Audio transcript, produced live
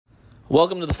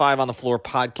Welcome to the Five on the Floor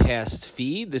podcast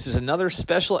feed. This is another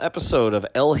special episode of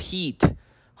El Heat,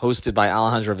 hosted by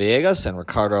Alejandro Villegas and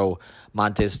Ricardo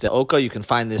Montes de Oca. You can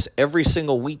find this every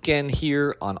single weekend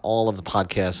here on all of the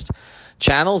podcast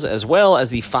channels, as well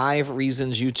as the 5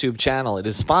 Reasons YouTube channel. It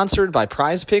is sponsored by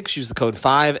Prize Picks. Use the code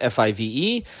 5,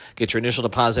 F-I-V-E. Get your initial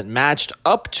deposit matched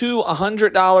up to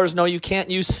 $100. No, you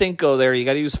can't use Cinco there. You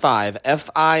got to use 5,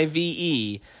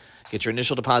 F-I-V-E. Get your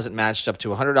initial deposit matched up to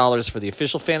 $100 for the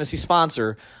official fantasy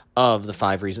sponsor of the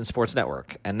 5 Reasons Sports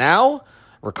Network. And now,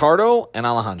 Ricardo and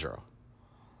Alejandro.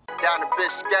 Down to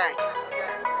Biscayne.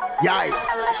 Yikes.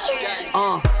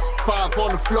 5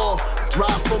 on the floor.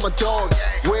 Ride for my dogs.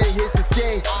 Where here's the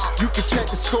thing. You can check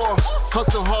the score.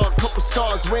 Hustle hard, couple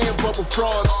scars, wearing bubble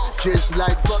frogs. Just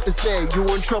like Butler said,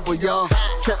 you in trouble, y'all.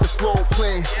 Kept the floor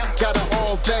playing. Got it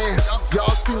all banned.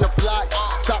 Y'all seen the block.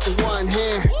 Stop with one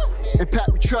hand. And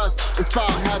Pat we trust, it's power,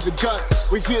 have the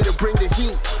guts. We're here to bring the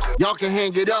heat, y'all can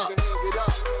hang it up.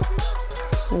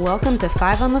 Welcome to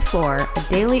 5 on the Floor, a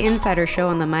daily insider show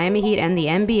on the Miami Heat and the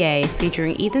NBA,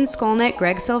 featuring Ethan Skolnick,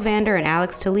 Greg Sylvander, and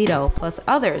Alex Toledo, plus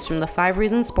others from the 5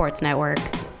 Reasons Sports Network.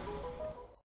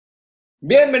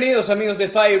 Bienvenidos amigos de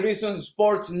 5 Reasons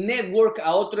Sports Network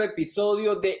a otro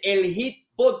episodio de El Heat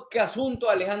Podcast junto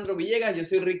a Alejandro Villegas. Yo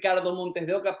soy Ricardo Montes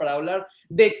de Oca para hablar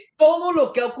de todo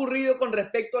lo que ha ocurrido con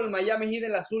respecto al Miami Heat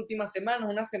en las últimas semanas.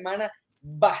 Una semana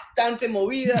bastante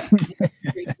movida,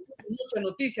 muchas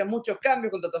noticias, muchos cambios,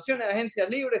 contrataciones, agencias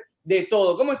libres, de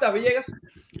todo. ¿Cómo estás, Villegas?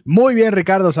 Muy bien,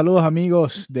 Ricardo. Saludos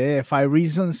amigos de 5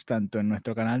 Reasons, tanto en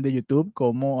nuestro canal de YouTube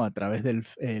como a través del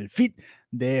feed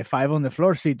de 5 on the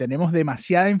Floor. Sí, tenemos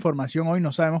demasiada información hoy,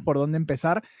 no sabemos por dónde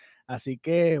empezar. Así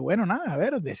que, bueno, nada, a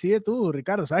ver, decide tú,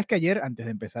 Ricardo. Sabes que ayer, antes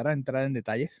de empezar a entrar en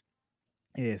detalles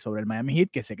sobre el Miami Heat,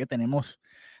 que sé que tenemos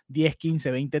 10,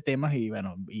 15, 20 temas y,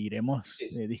 bueno, iremos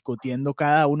discutiendo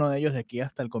cada uno de ellos de aquí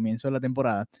hasta el comienzo de la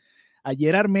temporada.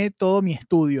 Ayer armé todo mi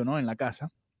estudio, ¿no? En la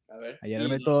casa.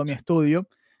 Mi estudio.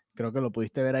 Creo que lo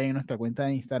pudiste ver ahí en nuestra cuenta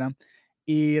de Instagram.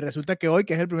 Y resulta que hoy,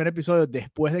 que es el primer episodio,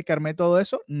 después de que armé todo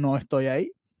eso, no estoy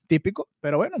ahí, típico.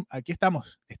 Pero bueno, aquí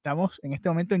estamos. Estamos en este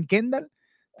momento en Kendall,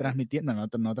 transmitiendo,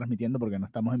 no transmitiendo porque no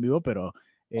estamos en vivo, pero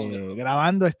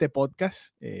grabando este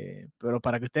podcast, pero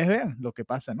para que ustedes vean lo que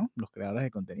pasa, ¿no? Los creadores de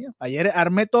contenido. Ayer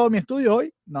armé todo mi estudio,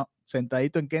 hoy, no,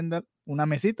 sentadito en Kendall, una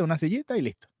mesita, una sillita y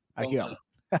listo. Aquí vamos.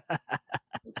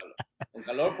 Con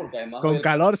calor, porque además... Con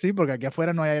calor, sí, porque aquí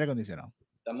afuera no hay aire acondicionado.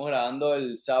 Estamos grabando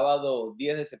el sábado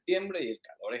 10 de septiembre y el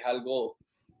calor es algo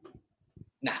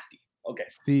nasty. Okay.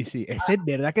 Sí, es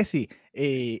verdad que sí.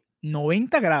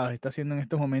 90 grados está haciendo en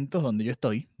estos momentos donde yo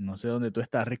estoy. No sé dónde tú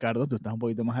estás, Ricardo. Tú estás un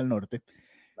poquito más al norte.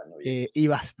 Bueno, y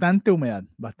bastante humedad.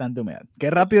 Qué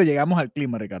rápido llegamos al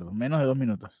clima, Ricardo. Menos de 2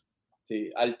 minutos.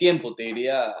 Sí, al tiempo te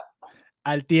diría...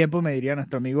 Al tiempo me diría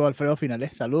nuestro amigo Alfredo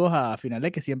Finales. Saludos a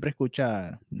Finales, que siempre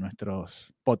escucha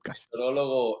nuestros podcasts.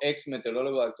 Ex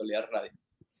meteorólogo de Actualidad Radio.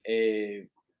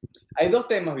 Hay 2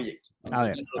 temas, Villegas. A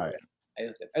ver.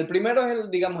 El primero es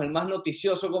el más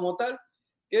noticioso como tal,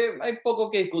 que hay poco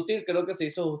que discutir. Creo que se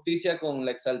hizo justicia con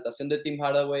la exaltación de Tim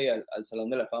Hardaway al Salón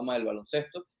de la Fama del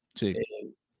baloncesto. Sí.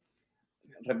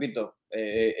 Repito.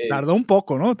 Tardó un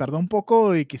poco, ¿no? Tardó un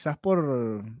poco y quizás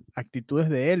por actitudes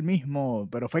de él mismo,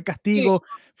 pero fue castigo,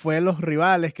 sí. Fue los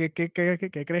rivales. ¿Qué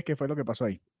crees que fue lo que pasó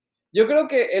ahí? Yo creo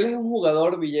que él es un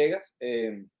jugador, Villegas,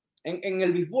 en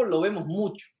el béisbol lo vemos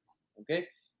mucho, ¿okay?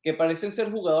 Que parecen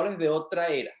ser jugadores de otra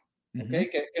era. Okay,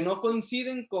 que no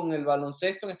coinciden con el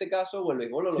baloncesto en este caso o el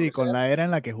béisbol o lo que con sea. La era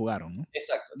en la que jugaron, ¿no?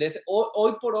 Exacto.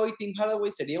 Hoy por hoy Tim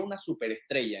Hardaway sería una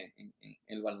superestrella en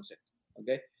el baloncesto,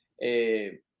 ¿okay?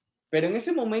 Pero en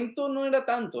ese momento no era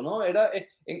tanto, ¿no?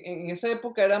 En esa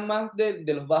época era más de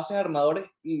los bases armadores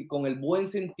y con el buen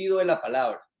sentido de la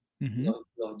palabra. Los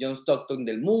John Stockton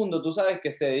del mundo, tú sabes,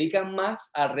 que se dedican más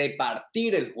a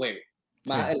repartir el juego.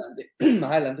 Más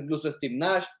adelante incluso Steve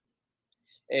Nash.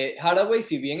 Hardaway,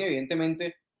 si bien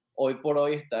evidentemente hoy por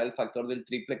hoy está el factor del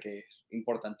triple, que es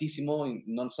importantísimo, y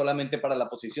no solamente para la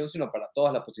posición, sino para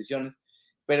todas las posiciones,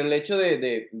 pero el hecho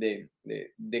de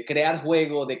crear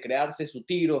juego, de crearse su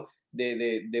tiro,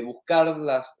 de buscar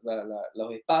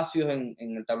los espacios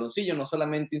en el tabloncillo, no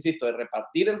solamente, insisto, de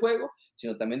repartir el juego,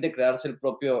 sino también de crearse el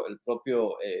propio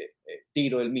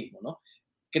tiro él mismo, ¿no?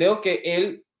 Creo que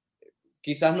él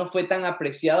quizás no fue tan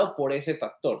apreciado por ese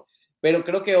factor. Pero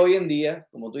creo que hoy en día,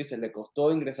 como tú dices, le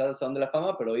costó ingresar al Salón de la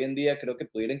Fama, pero hoy en día creo que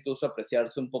pudiera incluso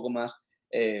apreciarse un poco más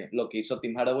lo que hizo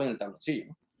Tim Hardaway en el tabloncillo,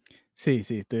 ¿no? Sí,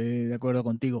 estoy de acuerdo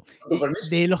contigo.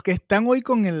 De los que están hoy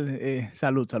con el...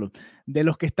 salud. De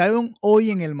los que están hoy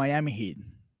en el Miami Heat,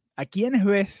 ¿a quiénes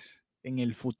ves en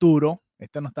el futuro?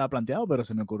 Esto no estaba planteado, pero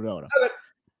se me ocurrió ahora. A ver.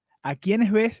 ¿A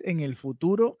quiénes ves en el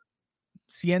futuro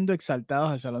siendo exaltados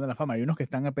al Salón de la Fama. Hay unos que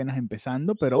están apenas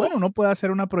empezando, pero bueno, uno puede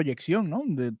hacer una proyección, ¿no?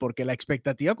 Porque la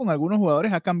expectativa con algunos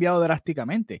jugadores ha cambiado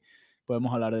drásticamente.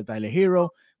 Podemos hablar de Tyler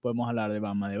Herro, podemos hablar de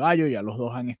Bam Adebayo, ya los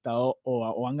dos han estado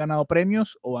o han ganado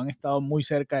premios o han estado muy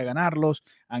cerca de ganarlos,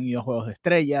 han ido a Juegos de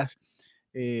Estrellas.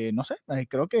 No sé,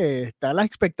 creo que está la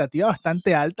expectativa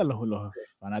bastante alta, los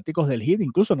fanáticos del Heat,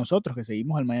 incluso nosotros que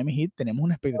seguimos al Miami Heat, tenemos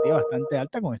una expectativa bastante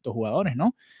alta con estos jugadores,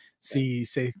 ¿no? Si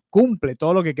se cumple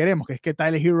todo lo que queremos, que es que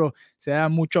Tyler Herro sea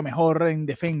mucho mejor en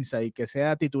defensa y que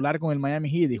sea titular con el Miami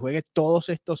Heat y juegue todos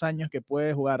estos años que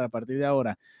puede jugar a partir de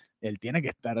ahora, él tiene que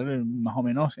estar más o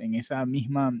menos en esa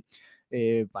misma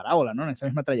parábola, ¿no? En esa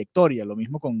misma trayectoria. Lo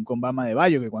mismo con Bam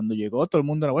Adebayo, que cuando llegó todo el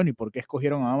mundo era bueno, ¿y por qué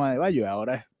escogieron a Bam Adebayo?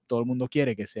 Ahora todo el mundo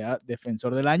quiere que sea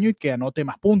defensor del año y que anote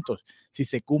más puntos. Si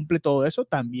se cumple todo eso,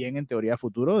 también en teoría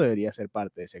futuro debería ser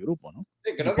parte de ese grupo, ¿no?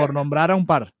 Sí, creo por nombrar a un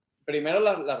par. Primero,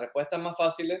 las respuestas más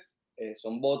fáciles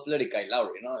son Butler y Kyle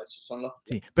Lowry, ¿no? Esos son los...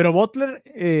 Sí, pero Butler,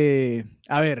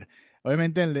 a ver,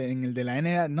 obviamente en el de la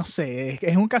NBA, no sé,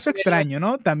 es un caso extraño,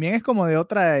 ¿no? También es como de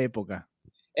otra época.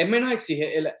 Es menos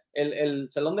exigente, el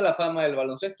Salón de la Fama del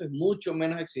baloncesto es mucho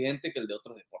menos exigente que el de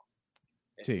otros deportes.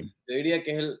 Sí. Yo diría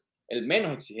que es el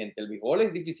menos exigente. El béisbol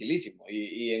es dificilísimo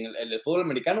y en el fútbol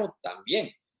americano también.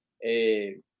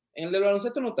 En el del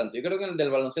baloncesto no tanto. Yo creo que en el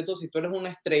del baloncesto, si tú eres una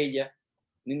estrella,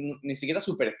 ni siquiera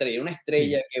superestrella, una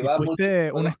estrella sí, que si va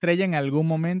fuiste una estrella en algún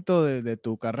momento de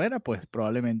tu carrera, pues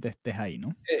probablemente estés ahí,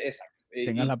 ¿no? Exacto.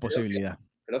 Tengas la posibilidad.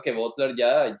 Creo que Butler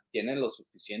ya tiene lo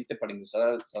suficiente para ingresar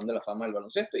al Salón de la Fama del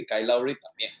baloncesto y Kyle Lowry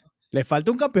también, ¿no? Le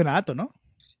falta un campeonato, ¿no?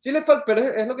 Sí le falta, pero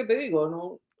es lo que te digo,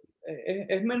 ¿no?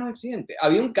 Es menos exigente.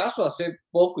 Había un caso hace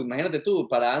poco, imagínate tú,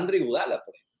 para Andre Iguodala,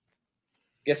 por ejemplo,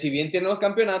 que si bien tiene los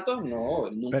campeonatos,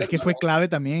 nunca... Pero es que fue clave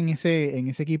también en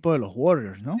ese equipo de los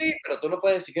Warriors, ¿no? Sí, pero tú no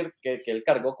puedes decir que él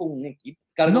cargó con un equipo.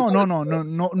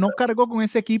 No cargó con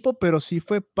ese equipo, pero sí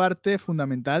fue parte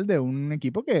fundamental de un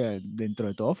equipo que dentro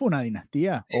de todo fue una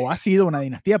dinastía, o ha sido una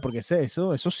dinastía, porque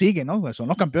eso sigue, ¿no? Son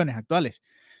los campeones actuales,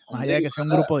 más allá de que sea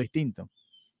un grupo distinto.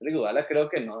 Andre Iguodala creo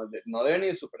que no debe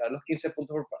ni superar los 15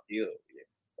 puntos por partido,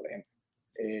 por ejemplo.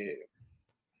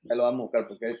 Ya lo vamos a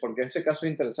buscar, porque ese caso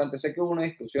es interesante. Sé que hubo una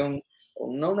discusión,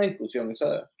 no una discusión,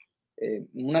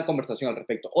 una conversación al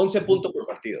respecto. 11 puntos por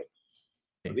partido.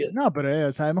 No,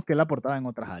 pero sabemos que él aportaba en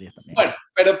otras áreas también. Bueno,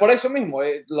 pero por eso mismo,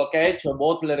 lo que ha hecho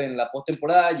Butler en la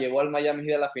postemporada, llevó al Miami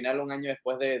Heat a la final un año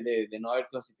después de no haber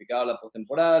clasificado a la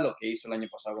postemporada, lo que hizo el año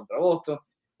pasado contra Boston.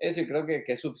 Es decir, creo que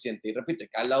es suficiente. Y repito,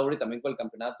 Kyle Lowry también con el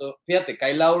campeonato. Fíjate,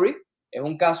 Kyle Lowry es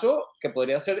un caso que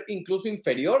podría ser incluso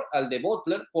inferior al de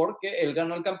Butler porque él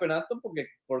ganó el campeonato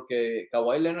porque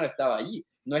Kawhi Leonard estaba allí.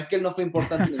 No es que él no fue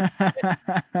importante,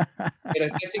 pero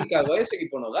es que sin Kawhi ese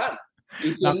equipo no gana.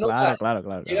 Y si él no gana,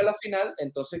 llega a la final,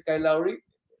 entonces Kyle Lowry,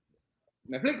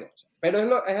 me explico, pero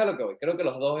es a lo que voy. Creo que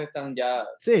los dos están ya...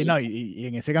 Sí, no, y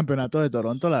en ese campeonato de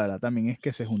Toronto la verdad también es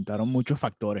que se juntaron muchos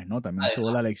factores, ¿no? También estuvo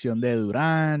la elección de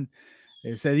Durant.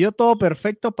 Se dio todo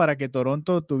perfecto para que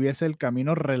Toronto tuviese el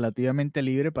camino relativamente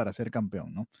libre para ser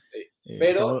campeón, ¿no? Sí,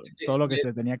 pero todo lo que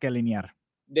se tenía que alinear.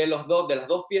 De las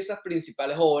dos piezas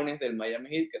principales jóvenes del Miami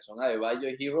Heat, que son Adebayo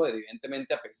y Herro,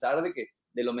 evidentemente, a pesar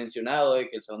de lo mencionado, de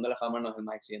que el Salón de la Fama no es el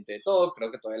más exigente de todos,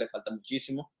 creo que todavía le falta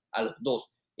muchísimo a los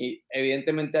dos. Y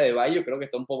evidentemente Adebayo creo que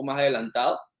está un poco más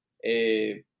adelantado.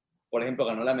 Por ejemplo,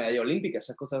 ganó la medalla olímpica,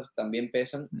 esas cosas también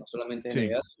pesan, no solamente en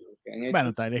NBA, sino que han hecho.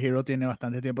 Bueno, Tyler Herro tiene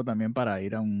bastante tiempo también para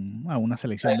ir a una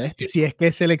selección de si es que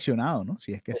es seleccionado, ¿no?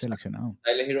 Si es que es seleccionado.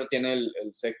 Tyler Herro tiene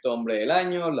el sexto hombre del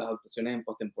año, las actuaciones en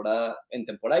postemporada, en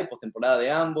temporada y postemporada de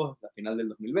ambos, la final del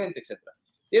 2020, etc.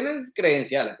 Tienen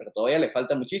credenciales, pero todavía le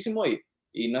falta muchísimo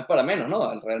y no es para menos,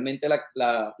 ¿no? Realmente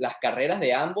las carreras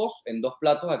de ambos en dos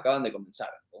platos acaban de comenzar,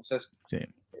 entonces sí.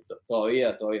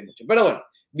 Todavía mucho. Pero bueno,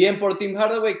 bien por Tim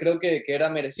Hardaway, creo que era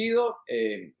merecido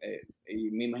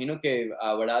y me imagino que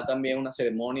habrá también una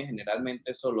ceremonia,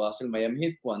 generalmente eso lo hace el Miami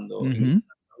Heat cuando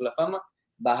la fama,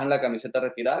 bajan la camiseta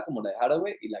retirada como la de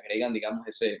Hardaway y le agregan, digamos,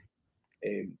 ese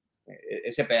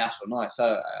pedazo, ¿no?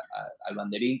 Al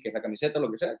banderín, que es la camiseta,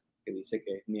 lo que sea, que dice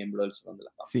que es miembro del Salón de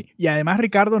la Fama. Sí, y además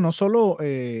Ricardo, no solo,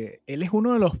 él es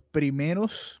uno de los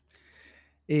primeros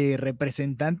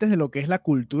representantes de lo que es la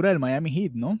cultura del Miami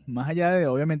Heat, ¿no? Más allá de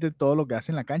obviamente todo lo que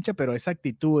hace en la cancha, pero esa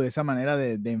actitud, esa manera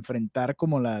de enfrentar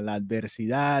como la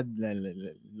adversidad,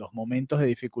 los momentos de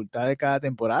dificultad de cada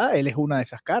temporada, él es una de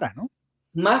esas caras, ¿no?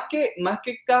 Más que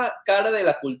cara de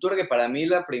la cultura, que para mí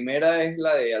la primera es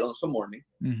la de Alonzo Mourning,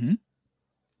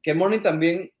 que Mourning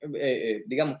también,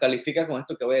 digamos, califica con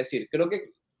esto que voy a decir. Creo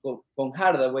que con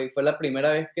Hardaway fue la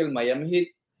primera vez que el Miami Heat,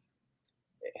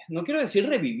 no quiero decir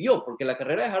revivió, porque la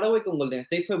carrera de Hardaway con Golden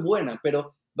State fue buena,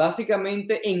 pero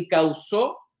básicamente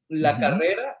encauzó la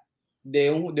carrera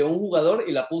de un jugador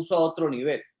y la puso a otro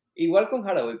nivel. Igual con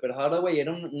Hardaway, pero Hardaway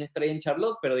era una estrella en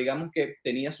Charlotte, pero digamos que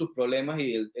tenía sus problemas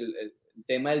y el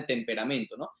tema del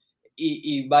temperamento, ¿no?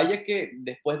 Y vaya que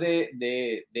después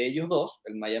de ellos dos,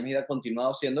 el Miami Heat ha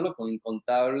continuado haciéndolo con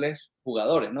incontables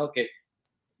jugadores, ¿no? Que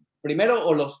primero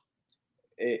o los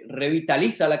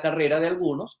revitaliza la carrera de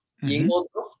algunos y en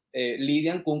otros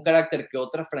lidian con un carácter que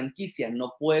otras franquicias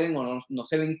no pueden o no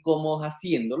se ven cómodos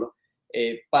haciéndolo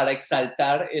para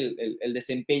exaltar el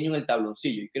desempeño en el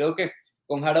tabloncillo. Y creo que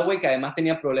con Hardaway, que además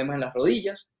tenía problemas en las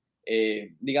rodillas,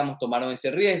 digamos, tomaron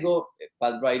ese riesgo.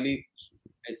 Pat Riley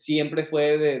siempre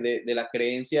fue de la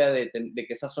creencia de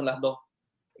que esas son las dos,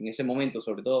 en ese momento,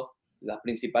 sobre todo, las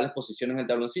principales posiciones en el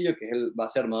tabloncillo, que es el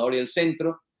base armador y el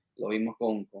centro. Lo vimos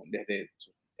desde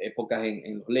sus épocas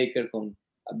en los Lakers con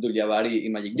Abdul-Jabbar y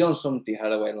Magic Johnson, T.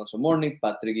 Hardaway, Alonzo Mourning,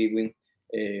 Patrick Ewing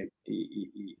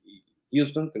y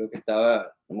Houston, creo que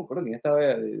estaba, no me acuerdo quién estaba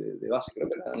de base, creo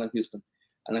que era Alan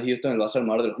Houston, el base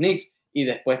armador de los Knicks, y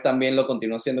después también lo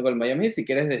continuó haciendo con el Miami Heat. Si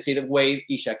quieres decir Wade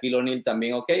y Shaquille O'Neal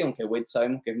también, ok, aunque Wade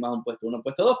sabemos que es más un puesto 1,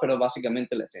 puesto 2, pero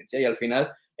básicamente la esencia, y al final,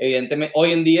 evidentemente,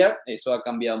 hoy en día eso ha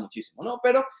cambiado muchísimo, ¿no?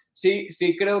 Pero sí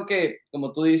creo que,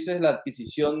 como tú dices, la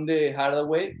adquisición de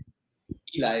Hardaway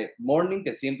y la de Mourning,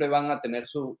 que siempre van a tener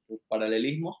sus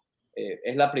paralelismos,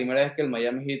 es la primera vez que el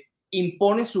Miami Heat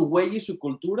impone su huella y su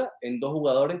cultura en dos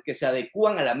jugadores que se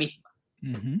adecúan a la misma.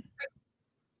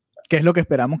 ¿Qué es lo que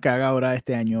esperamos que haga ahora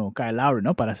este año Kyle Lowry,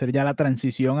 ¿no? Para hacer ya la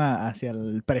transición hacia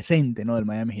el presente, ¿no? Del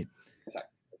Miami Heat.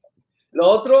 Exacto. Lo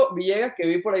otro, Villegas, que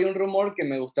vi por ahí un rumor que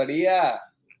me gustaría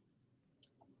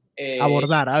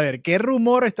abordar. A ver, ¿qué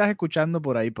rumor estás escuchando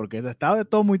por ahí? Porque estaba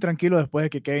todo muy tranquilo después de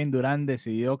que Kevin Durant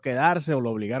decidió quedarse o lo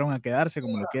obligaron a quedarse,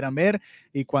 como lo quieran ver,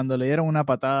 y cuando le dieron una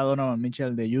patada a Donovan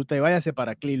Mitchell de Utah, y váyase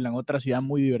para Cleveland, otra ciudad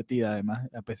muy divertida, además,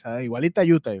 a pesar de igualita a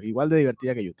Utah, igual de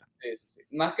divertida que Utah. Sí.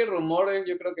 Más que rumores,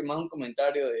 yo creo que más un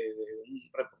comentario de un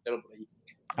reportero por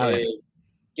allí.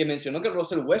 Que mencionó que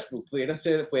Russell Westbrook pudiera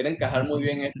encajar muy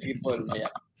bien en este equipo del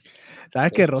Miami.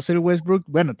 Sabes que Russell Westbrook,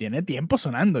 bueno, tiene tiempo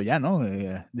sonando ya, ¿no?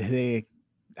 ¿Desde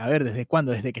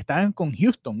cuándo? Desde que estaban con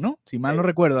Houston, ¿no? Si mal no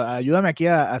recuerdo, ayúdame aquí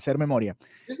a hacer memoria.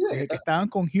 Desde que estaban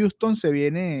con Houston se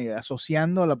viene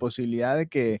asociando a la posibilidad de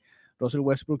que Russell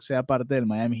Westbrook sea parte del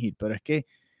Miami Heat, pero es que,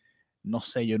 no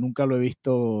sé, yo nunca lo he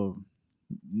visto,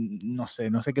 no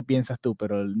sé qué piensas tú,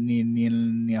 pero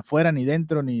ni afuera, ni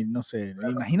dentro, ni, no sé.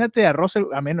 Claro. Imagínate a Russell,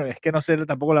 a menos, es que no sé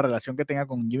tampoco la relación que tenga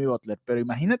con Jimmy Butler, pero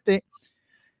imagínate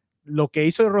lo que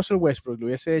hizo Russell Westbrook, lo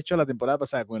hubiese hecho la temporada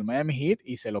pasada con el Miami Heat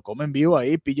y se lo come en vivo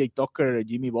ahí PJ Tucker,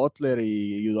 Jimmy Butler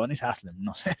y Udonis Haslem.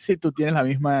 No sé si tú tienes la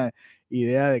misma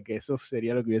idea de que eso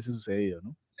sería lo que hubiese sucedido,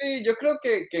 ¿no? Sí, yo creo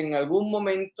que en algún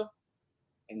momento,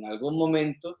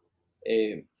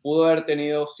 pudo haber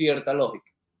tenido cierta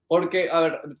lógica. Porque, a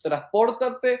ver,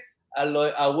 transpórtate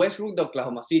a Westbrook de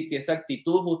Oklahoma City, esa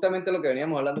actitud, justamente lo que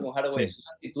veníamos hablando con Hardaway, sí.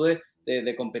 Esa actitud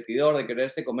de competidor, de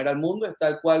quererse comer al mundo, es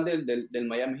tal cual del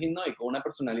Miami Heat, ¿no? Y con una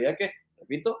personalidad que,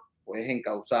 repito, puedes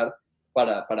encauzar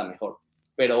para mejor.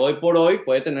 Pero hoy por hoy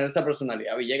puede tener esa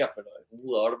personalidad Villegas, pero es un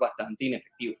jugador bastante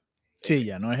inefectivo. Sí,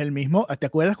 ya no es el mismo. ¿Te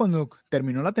acuerdas cuando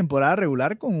terminó la temporada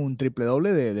regular con un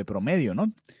triple-doble de promedio,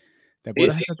 no? ¿Te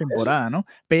acuerdas de esa temporada, no?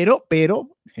 Pero,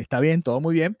 está bien, todo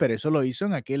muy bien, pero eso lo hizo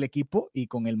en aquel equipo y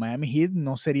con el Miami Heat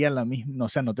no sería la misma, o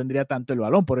sea, no tendría tanto el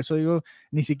balón. Por eso digo,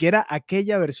 ni siquiera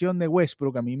aquella versión de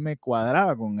Westbrook a mí me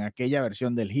cuadraba con aquella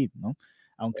versión del Heat, ¿no?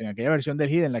 Aunque en aquella versión del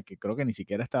Heat en la que creo que ni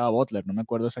siquiera estaba Butler, no me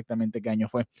acuerdo exactamente qué año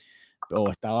fue, o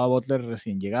estaba Butler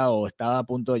recién llegado, o estaba a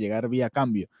punto de llegar vía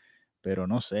cambio, pero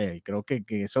no sé, creo que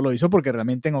eso lo hizo porque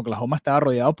realmente en Oklahoma estaba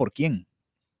rodeado por ¿quién?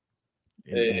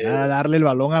 Era darle el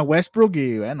balón a Westbrook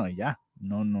y bueno, ya,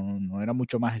 no era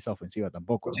mucho más esa ofensiva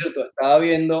tampoco. Por cierto, estaba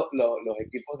viendo los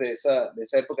equipos de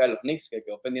esa época de los Knicks, que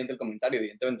quedó pendiente el comentario,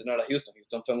 evidentemente no era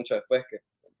Houston fue mucho después, que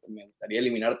me gustaría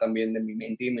eliminar también de mi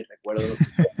mente y mi recuerdo.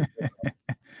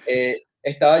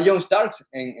 Estaba John Starks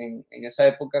en esa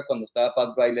época cuando estaba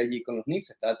Pat Riley allí con los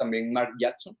Knicks, estaba también Mark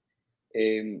Jackson,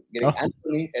 Greg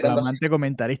Anthony. Era amante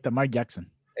comentarista Mark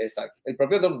Jackson. Exacto, el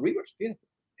propio Doc Rivers, fíjate.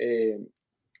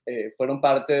 Fueron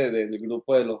parte del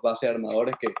grupo de los bases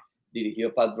armadores que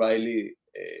dirigió Pat Riley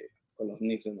con los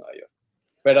Knicks de Nueva York.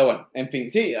 Pero bueno, en fin,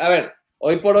 sí, a ver,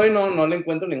 hoy por hoy no le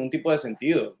encuentro ningún tipo de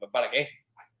sentido. ¿Para qué?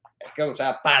 Es que, o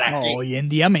sea, ¿para qué? Hoy en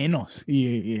día menos.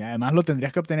 Y además lo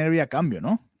tendrías que obtener vía cambio,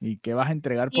 ¿no? ¿Y qué vas a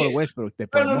entregar por Westbrook? Te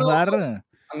podemos dar...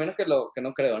 A menos que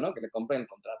no creo, ¿no? Que le compren el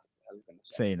contrato.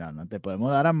 Sí, no, te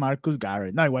podemos dar a Marcus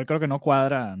Garrett. No, igual creo que no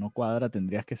cuadra,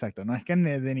 tendrías que, exacto. No es que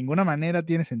de ninguna manera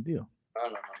tiene sentido.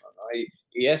 No.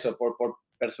 Y eso, por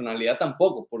personalidad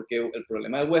tampoco, porque el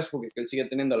problema de Westbrook es que él sigue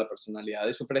teniendo la personalidad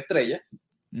de superestrella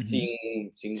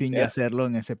sin ya hacerlo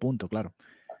en ese punto, claro.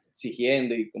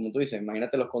 Exigiendo, y como tú dices,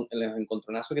 imagínate los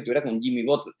encontronazos que tuviera con Jimmy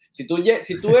Butler. Si tú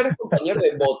eres compañero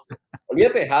de Butler,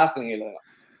 olvídate de Haslem y lo demás.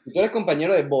 Si tú eres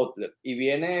compañero de Butler y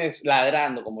vienes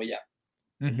ladrando como ya,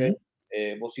 ¿okay?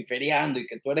 Vociferando y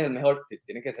que tú eres el mejor,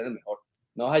 tienes que ser el mejor.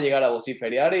 No vas a llegar a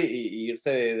vociferar y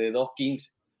irse de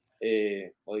 2-15,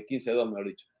 o de 15-2, mejor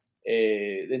dicho,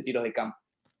 en tiros de campo.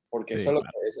 Porque sí,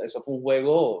 eso fue un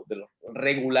juego de lo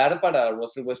regular para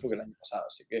Russell Westbrook el año pasado.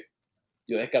 Así que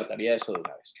yo descartaría eso de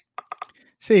una vez.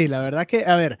 Sí, la verdad que,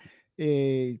 a ver,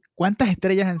 ¿cuántas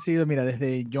estrellas han sido? Mira,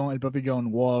 desde el propio John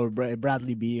Wall,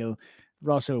 Bradley Beal,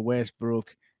 Russell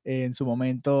Westbrook, en su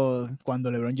momento,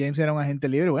 cuando LeBron James era un agente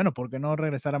libre, bueno, ¿por qué no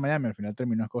regresar a Miami? Al final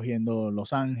terminó escogiendo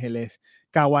Los Ángeles.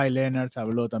 Kawhi Leonard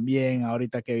habló también,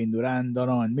 ahorita Kevin Durant,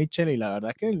 Donovan Mitchell, y la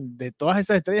verdad que de todas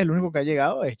esas estrellas, el único que ha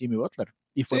llegado es Jimmy Butler.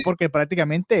 Y fue porque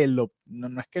prácticamente él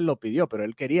no es que él lo pidió, pero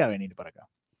él quería venir para acá.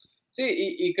 Sí,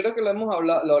 y creo que lo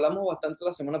hablamos bastante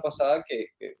la semana pasada, que,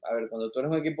 a ver, cuando tú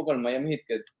eres un equipo con el Miami Heat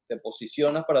que te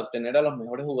posicionas para obtener a los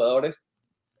mejores jugadores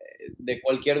de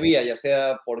cualquier vía, ya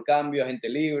sea por cambio, agente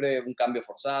libre, un cambio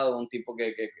forzado, un tipo o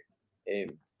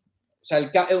sea,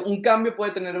 un cambio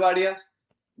puede tener varios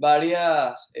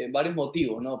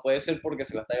motivos, ¿no? Puede ser porque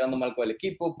se la está llevando mal con el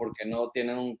equipo, porque no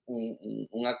tienen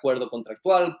un acuerdo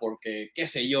contractual, porque, qué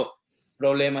sé yo,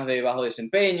 problemas de bajo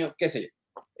desempeño, qué sé yo.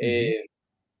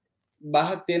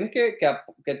 Tienes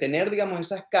que tener, digamos,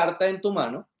 esas cartas en tu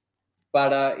mano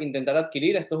para intentar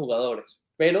adquirir a estos jugadores,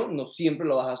 pero no siempre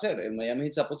lo vas a hacer. El Miami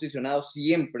Heat se ha posicionado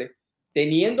siempre,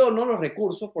 teniendo o no los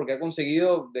recursos, porque ha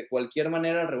conseguido de cualquier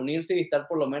manera reunirse y estar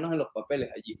por lo menos en los papeles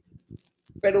allí.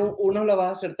 Pero unos la vas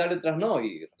a acertar y otras no,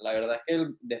 y la verdad es que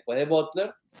después de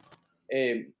Butler,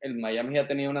 el Miami ha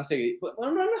tenido una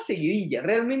seguidilla,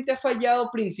 realmente ha fallado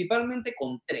principalmente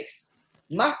con 3,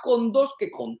 más con 2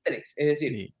 que con 3, es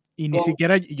decir... Sí. Y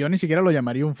yo ni siquiera lo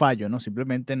llamaría un fallo, ¿no?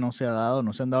 Simplemente no se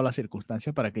han dado las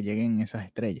circunstancias para que lleguen esas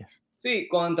estrellas. Sí,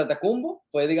 con Antetokounmpo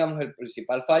fue, digamos, el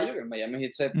principal fallo, que el Miami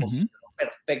Heat se posicionó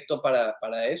perfecto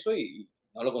para eso y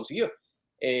no lo consiguió.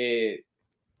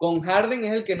 Con Harden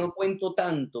es el que no cuento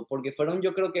tanto, porque fueron,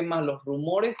 yo creo que más los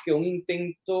rumores que un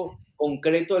intento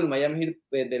concreto del Miami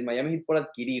Heat por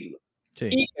adquirirlo. Sí.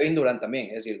 Y Kevin Durant también,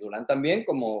 es decir, Durant también,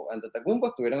 como Antetokounmpo,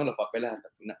 estuvieron en los papeles hasta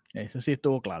el final. Eso sí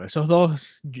estuvo claro. Esos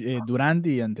dos, Durant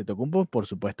y Antetokounmpo, por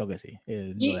supuesto que sí.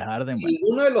 Lo de Harden, bueno.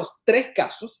 Ninguno de los 3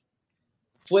 casos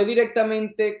fue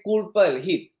directamente culpa del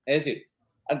Heat. Es decir,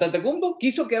 Antetokounmpo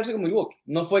quiso quedarse con Milwaukee.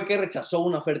 No fue que rechazó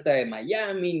una oferta de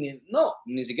Miami,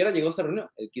 ni siquiera llegó a esa reunión.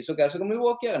 Él quiso quedarse con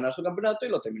Milwaukee a ganar su campeonato y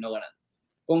lo terminó ganando.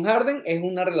 Con Harden es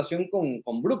una relación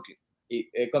con Brooklyn.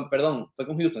 Fue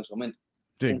con Houston en su momento.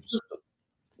 Sí. Con Houston.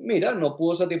 Mira, no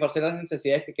pudo satisfacer las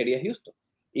necesidades que quería Houston.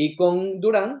 Y con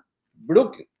Durant,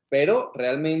 Brooklyn. Pero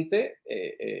realmente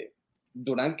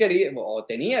Durant quería, o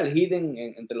tenía el Heat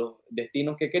entre los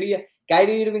destinos que quería.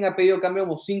 Kyrie Irving ha pedido cambio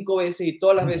como 5 veces y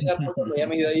todas las veces ha puesto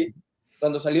Miami de ahí.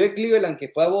 Cuando salió de Cleveland, que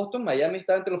fue a Boston, Miami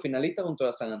estaba entre los finalistas junto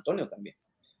a San Antonio también.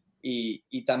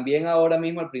 Y también ahora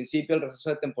mismo, al principio del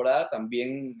receso de temporada,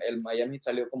 también el Miami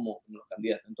salió como los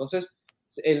candidatos. Entonces,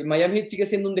 el Miami Heat sigue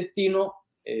siendo un destino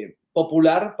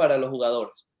popular para los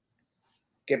jugadores.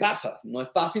 ¿Qué pasa? No es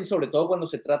fácil, sobre todo cuando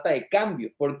se trata de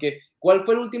cambios, porque ¿cuál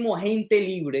fue el último agente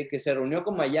libre que se reunió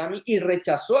con Miami y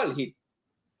rechazó al Heat?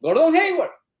 Gordon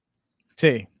Hayward.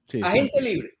 Sí. Agente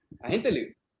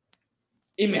libre.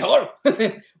 Y mejor.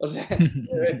 O sea,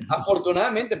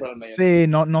 afortunadamente para el Miami. Sí,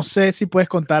 no sé si puedes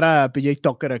contar a PJ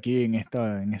Tucker aquí en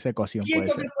esa ecuación. PJ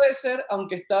Tucker puede ser,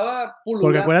 aunque estaba pululando.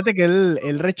 Porque acuérdate que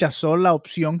él rechazó la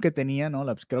opción que tenía, ¿no?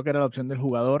 Creo que era la opción del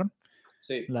jugador.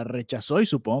 Sí. La rechazó y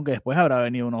supongo que después habrá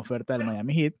venido una oferta del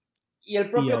Miami Heat. Y el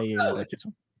propio Crowder.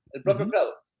 El propio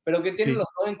Crowder. Pero que tienen los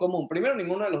dos en común. Primero,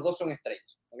 ninguno de los dos son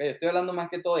estrellas. ¿Okay? Estoy hablando más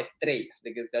que todo de estrellas,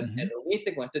 de que te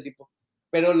reuniste con este tipo.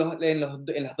 Pero en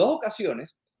las 2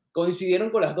 ocasiones coincidieron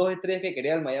con las 2 estrellas que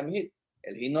quería el Miami Heat.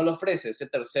 El Heat no le ofrece ese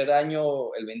tercer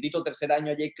año, el bendito tercer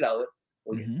año a Jay Crowder,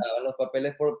 porque estaba en los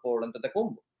papeles por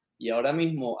Antetokounmpo. Y ahora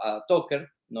mismo a Tucker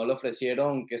no le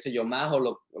ofrecieron, qué sé yo, más o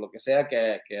lo que sea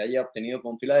que haya obtenido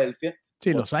con Filadelfia.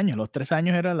 Sí, los 3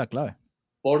 años era la clave.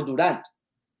 Por Durant.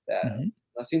 O sea,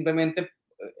 no simplemente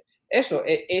eso,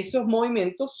 esos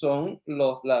movimientos son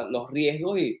los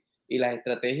riesgos y las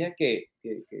estrategias que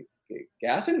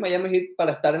hace el Miami Heat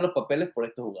para estar en los papeles por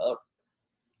estos jugadores.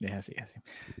 Es así.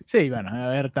 Sí, bueno, a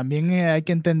ver, también hay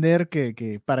que entender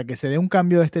que para que se dé un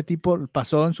cambio de este tipo,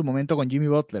 pasó en su momento con Jimmy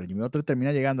Butler. Jimmy Butler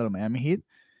termina llegando al Miami Heat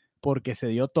porque se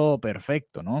dio todo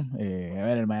perfecto, ¿no? A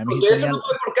ver, el Miami Heat eso no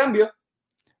fue por cambio.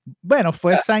 Bueno,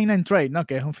 fue sign and trade, ¿no?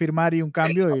 Que es un firmar y un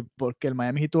cambio, y porque el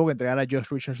Miami Heat tuvo que entregar a Josh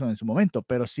Richardson en su momento.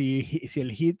 Pero si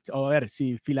el Heat, a ver,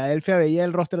 si Filadelfia veía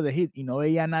el roster de Heat y no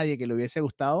veía a nadie que le hubiese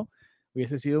gustado,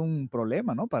 hubiese sido un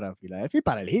problema, ¿no? Para Filadelfia y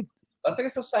para el Heat. Pasa que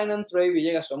esos sign and trade,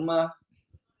 Villegas, son más...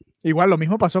 Igual lo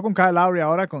mismo pasó con Kyle Lowry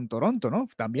ahora con Toronto, ¿no?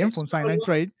 También fue un sign and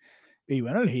trade. Y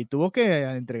bueno, el Heat tuvo que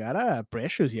entregar a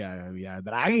Precious y a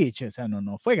Dragic. O sea,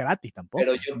 no fue gratis tampoco.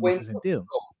 Pero yo en cuento, ese sentido.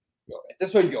 Este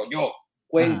soy yo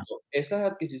cuento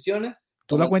esas adquisiciones.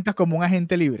 Tú la cuentas como un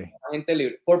agente libre. Agente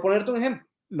libre. Por ponerte un ejemplo.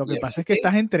 Lo que pasa es que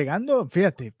estás entregando,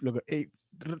 fíjate,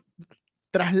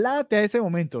 trasládate a ese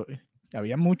momento.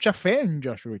 Había mucha fe en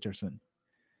Josh Richardson.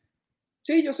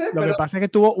 Sí, yo sé. Lo que pasa es que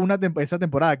tuvo esa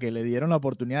temporada que le dieron la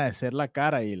oportunidad de ser la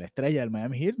cara y la estrella del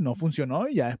Miami Heat, no funcionó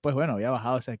y ya después, bueno, había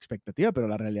bajado esa expectativa, pero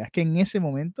la realidad es que en ese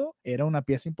momento era una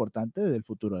pieza importante del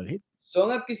futuro del Heat. Son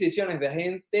adquisiciones de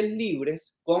agentes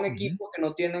libres con equipos que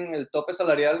no tienen el tope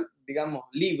salarial, digamos,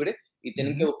 libre y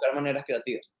tienen que buscar maneras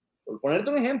creativas. Por ponerte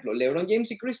un ejemplo, LeBron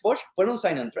James y Chris Bosh fueron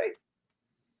sign and trade.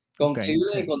 Con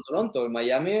Cleveland y con Toronto. El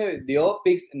Miami dio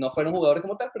picks, no fueron jugadores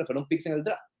como tal, pero fueron picks en el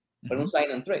draft. Fueron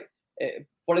sign and trade.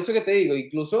 Por eso que te digo,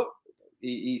 incluso,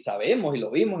 y sabemos y lo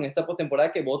vimos en esta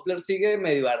postemporada, que Butler sigue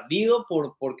medio ardido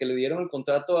porque le dieron el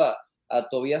contrato a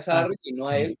Tobias Harris y no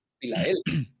a él,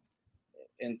 Filadelfia.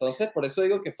 Entonces, por eso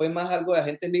digo que fue más algo de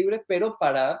agentes libres, pero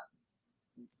para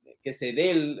que se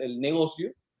dé el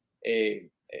negocio,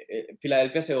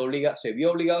 Filadelfia se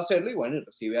vio obligado a hacerlo y bueno,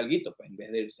 recibe alguito, pues en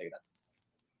vez de irse gratis.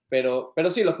 Pero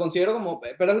sí, los considero como...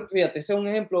 Pero fíjate, ese es un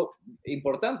ejemplo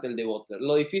importante, el de Butler.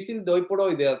 Lo difícil de hoy por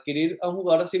hoy de adquirir a un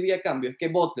jugador así vía cambio es que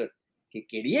Butler, que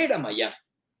quería ir a Miami,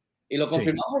 y lo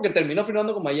confirmamos porque terminó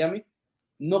firmando con Miami,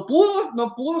 no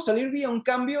pudo salir vía un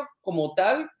cambio como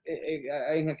tal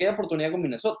en aquella oportunidad con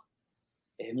Minnesota.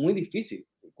 Es muy difícil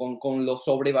con lo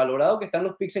sobrevalorado que están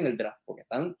los picks en el draft, porque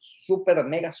están súper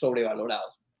mega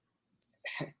sobrevalorados.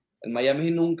 El Miami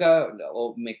Heat nunca,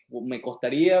 o me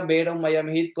costaría ver a un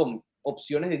Miami Heat con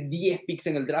opciones de 10 picks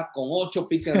en el draft, con 8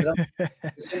 picks en el draft.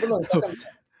 Siempre los está cambiando.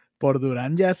 Por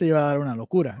Durant ya se iba a dar una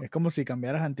locura. Es como si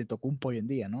cambiaras Antetokounmpo hoy en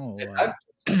día, ¿no? Exacto.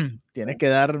 Tienes que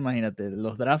dar, imagínate,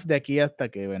 los drafts de aquí hasta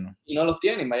que, bueno. Y no los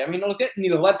tienen, Miami no los tiene, ni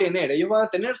los va a tener. Ellos van a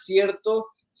tener ciertos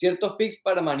picks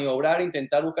para maniobrar,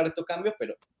 intentar buscar estos cambios,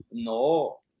 pero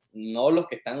no los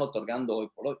que están otorgando hoy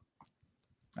por hoy.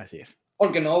 Así es.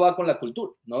 Porque no va con la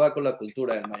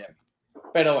cultura del Miami.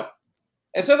 Pero bueno,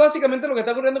 eso es básicamente lo que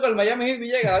está ocurriendo con el Miami Heat,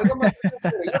 Villegas. Algo más.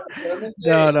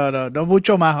 No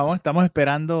mucho más. Estamos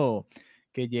esperando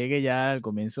que llegue ya el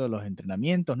comienzo de los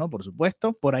entrenamientos, ¿no? Por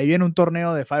supuesto. Por ahí viene un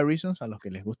torneo de Five Reasons a los que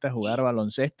les gusta jugar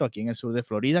baloncesto aquí en el sur de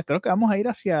Florida. Creo que vamos a ir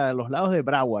hacia los lados de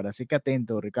Broward, así que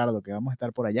atento, Ricardo, que vamos a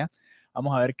estar por allá.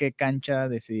 Vamos a ver qué cancha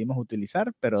decidimos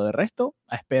utilizar, pero de resto,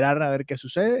 a esperar a ver qué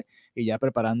sucede y ya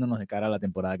preparándonos de cara a la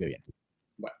temporada que viene.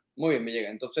 Bueno, muy bien, me llega.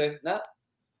 Entonces, nada,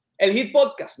 el Heat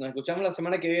Podcast. Nos escuchamos la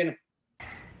semana que viene.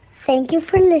 Thank you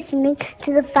for listening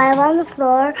to the Five on the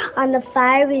Floor on the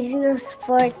Five Reasons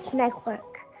Sports Network.